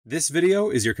This video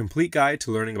is your complete guide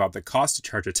to learning about the cost to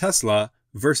charge a Tesla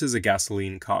versus a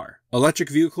gasoline car. Electric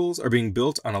vehicles are being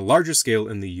built on a larger scale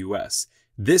in the US.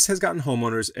 This has gotten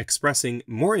homeowners expressing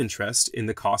more interest in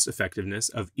the cost effectiveness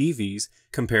of EVs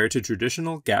compared to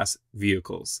traditional gas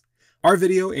vehicles. Our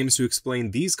video aims to explain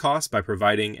these costs by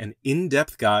providing an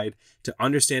in-depth guide to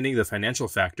understanding the financial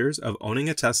factors of owning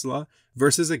a Tesla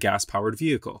versus a gas-powered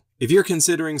vehicle. If you're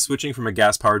considering switching from a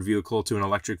gas-powered vehicle to an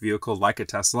electric vehicle like a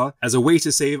Tesla as a way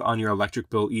to save on your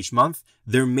electric bill each month,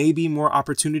 there may be more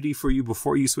opportunity for you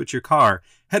before you switch your car.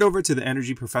 Head over to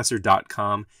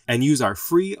theenergyprofessor.com and use our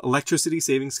free electricity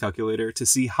savings calculator to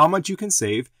see how much you can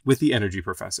save with the Energy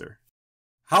Professor.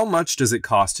 How much does it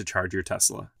cost to charge your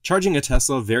Tesla? Charging a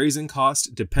Tesla varies in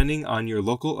cost depending on your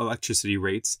local electricity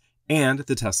rates and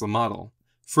the Tesla model.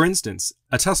 For instance,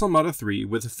 a Tesla Model 3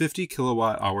 with a 50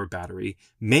 kilowatt-hour battery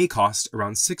may cost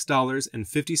around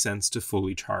 $6.50 to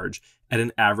fully charge at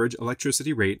an average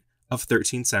electricity rate of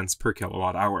 13 cents per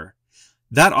kilowatt-hour.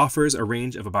 That offers a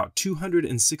range of about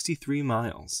 263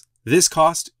 miles. This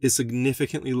cost is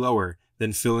significantly lower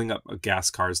than filling up a gas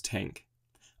car's tank.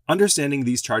 Understanding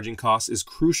these charging costs is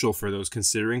crucial for those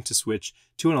considering to switch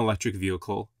to an electric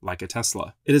vehicle like a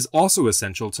Tesla. It is also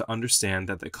essential to understand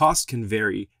that the cost can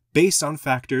vary based on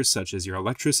factors such as your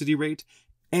electricity rate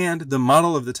and the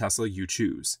model of the Tesla you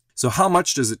choose. So how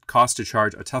much does it cost to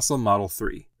charge a Tesla Model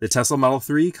 3? The Tesla Model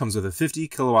 3 comes with a 50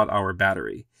 kilowatt-hour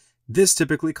battery. This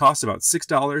typically costs about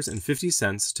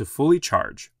 $6.50 to fully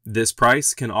charge. This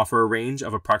price can offer a range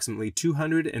of approximately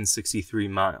 263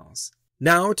 miles.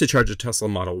 Now, to charge a Tesla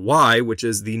Model Y, which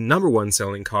is the #1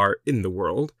 selling car in the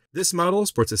world, this model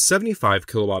sports a 75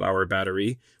 kilowatt-hour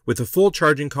battery with a full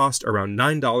charging cost around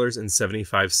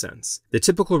 $9.75. The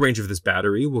typical range of this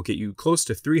battery will get you close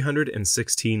to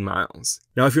 316 miles.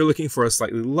 Now, if you're looking for a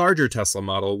slightly larger Tesla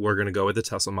model, we're going to go with the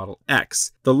Tesla Model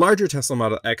X. The larger Tesla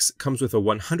Model X comes with a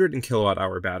 100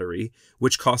 kilowatt-hour battery,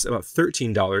 which costs about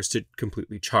 $13 to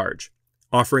completely charge,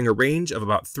 offering a range of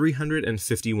about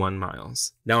 351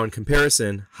 miles. Now in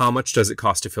comparison, how much does it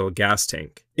cost to fill a gas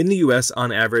tank? In the US,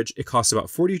 on average, it costs about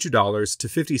 $42 to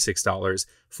 $56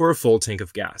 for a full tank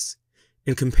of gas.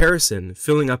 In comparison,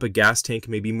 filling up a gas tank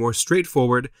may be more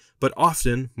straightforward, but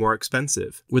often more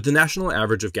expensive, with the national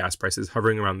average of gas prices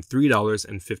hovering around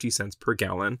 $3.50 per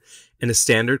gallon, and a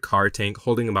standard car tank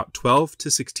holding about 12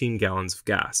 to 16 gallons of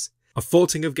gas. A full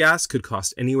tank of gas could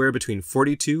cost anywhere between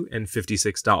 $42 and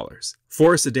 $56.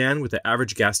 For a sedan with the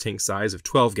average gas tank size of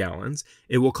 12 gallons,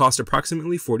 it will cost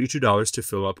approximately $42 to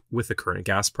fill up with the current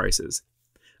gas prices.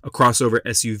 A crossover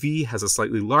SUV has a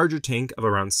slightly larger tank of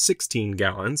around 16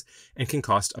 gallons and can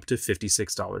cost up to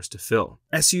 $56 to fill.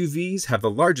 SUVs have the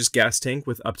largest gas tank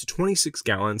with up to 26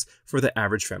 gallons for the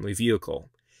average family vehicle.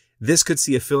 This could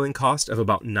see a filling cost of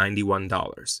about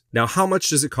 $91. Now, how much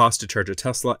does it cost to charge a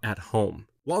Tesla at home?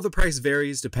 While the price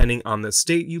varies depending on the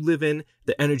state you live in,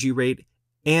 the energy rate,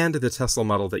 and the Tesla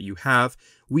model that you have,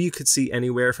 we could see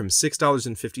anywhere from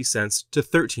 $6.50 to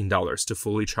 $13 to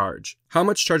fully charge. How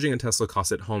much charging a Tesla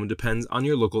costs at home depends on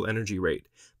your local energy rate,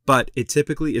 but it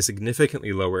typically is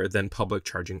significantly lower than public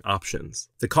charging options.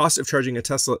 The cost of charging a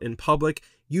Tesla in public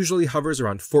usually hovers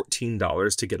around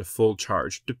 $14 to get a full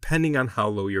charge, depending on how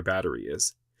low your battery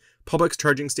is. Public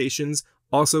charging stations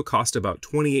also cost about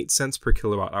 28 cents per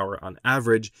kilowatt hour on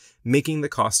average, making the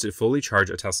cost to fully charge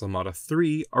a Tesla Model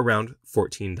 3 around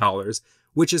 $14,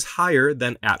 which is higher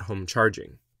than at-home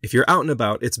charging. If you're out and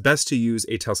about, it's best to use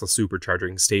a Tesla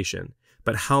supercharging station.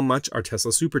 But how much are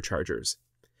Tesla superchargers?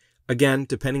 Again,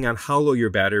 depending on how low your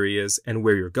battery is and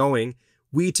where you're going,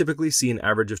 we typically see an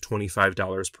average of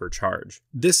 $25 per charge.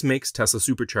 This makes Tesla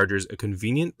superchargers a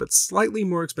convenient but slightly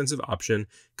more expensive option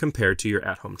compared to your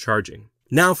at-home charging.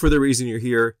 Now for the reason you're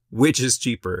here, which is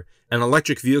cheaper, an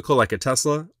electric vehicle like a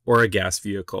Tesla or a gas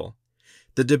vehicle?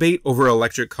 The debate over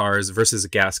electric cars versus a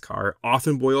gas car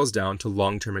often boils down to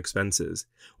long-term expenses.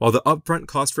 While the upfront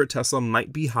cost for a Tesla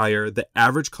might be higher, the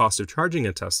average cost of charging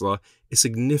a Tesla is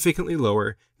significantly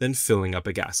lower than filling up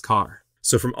a gas car.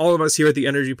 So from all of us here at the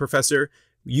Energy Professor,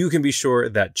 you can be sure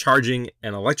that charging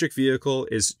an electric vehicle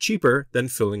is cheaper than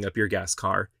filling up your gas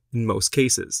car in most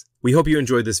cases. We hope you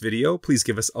enjoyed this video. Please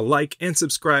give us a like and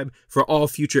subscribe for all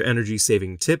future energy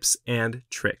saving tips and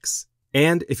tricks.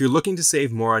 And if you're looking to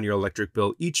save more on your electric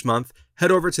bill each month, head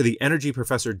over to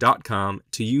theenergyprofessor.com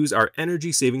to use our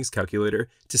energy savings calculator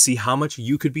to see how much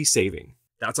you could be saving.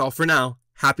 That's all for now.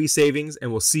 Happy savings,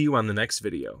 and we'll see you on the next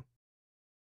video.